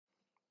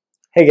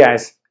Hey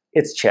guys,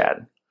 it's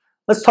Chad.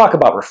 Let's talk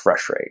about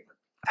refresh rate.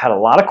 I've had a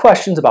lot of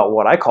questions about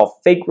what I call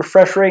fake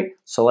refresh rate,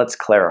 so let's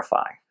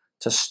clarify.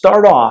 To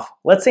start off,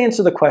 let's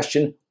answer the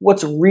question,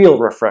 what's real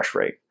refresh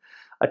rate?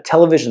 A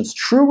television's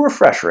true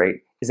refresh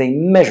rate is a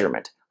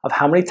measurement of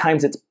how many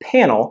times its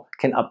panel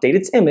can update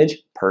its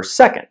image per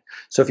second.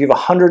 So if you have a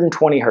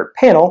 120 Hz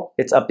panel,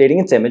 it's updating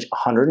its image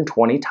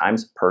 120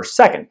 times per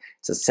second.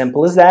 It's as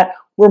simple as that,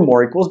 where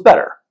more equals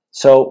better.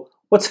 So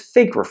what's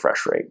fake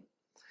refresh rate?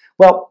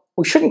 Well,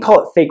 we shouldn't call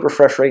it fake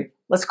refresh rate,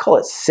 let's call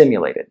it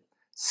simulated.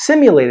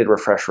 Simulated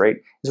refresh rate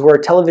is where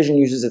a television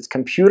uses its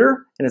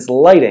computer and its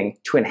lighting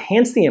to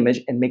enhance the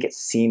image and make it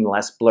seem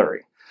less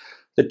blurry.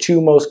 The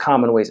two most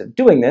common ways of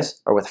doing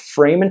this are with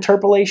frame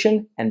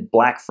interpolation and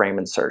black frame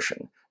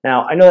insertion.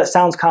 Now, I know that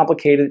sounds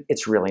complicated,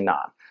 it's really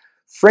not.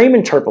 Frame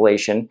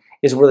interpolation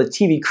is where the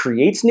TV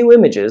creates new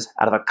images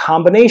out of a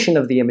combination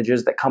of the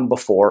images that come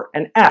before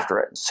and after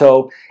it.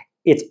 So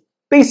it's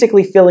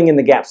basically filling in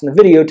the gaps in the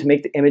video to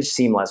make the image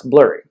seem less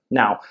blurry.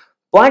 Now,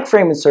 black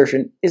frame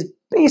insertion is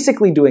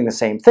basically doing the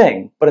same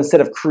thing, but instead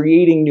of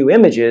creating new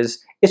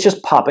images, it's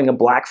just popping a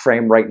black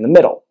frame right in the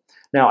middle.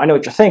 Now, I know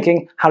what you're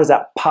thinking, how does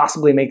that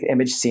possibly make the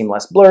image seem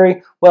less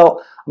blurry?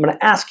 Well, I'm going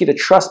to ask you to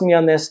trust me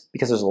on this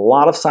because there's a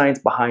lot of science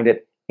behind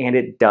it and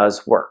it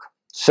does work.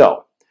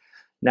 So,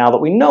 now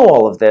that we know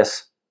all of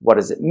this, what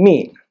does it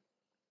mean?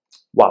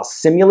 While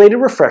simulated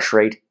refresh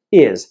rate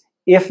is,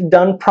 if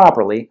done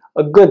properly,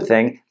 a good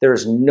thing, there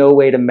is no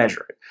way to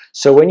measure it.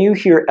 So when you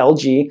hear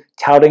LG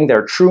touting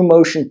their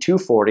TruMotion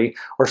 240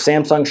 or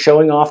Samsung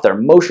showing off their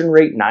motion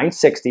rate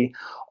 960,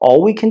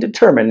 all we can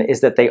determine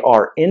is that they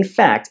are in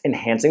fact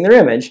enhancing their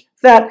image,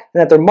 and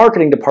that their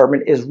marketing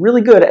department is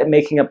really good at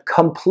making up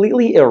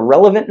completely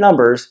irrelevant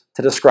numbers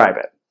to describe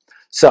it.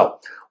 So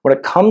when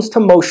it comes to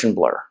motion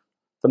blur,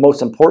 the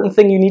most important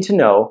thing you need to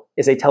know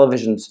is a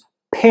television's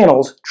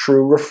panel's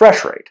true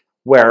refresh rate,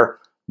 where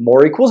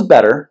more equals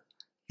better.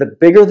 The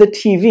bigger the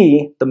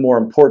TV, the more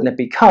important it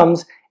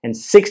becomes, and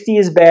 60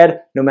 is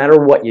bad no matter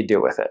what you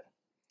do with it.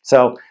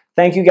 So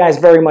thank you guys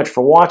very much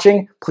for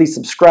watching. Please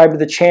subscribe to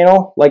the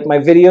channel, like my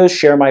videos,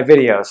 share my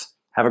videos.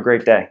 Have a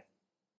great day.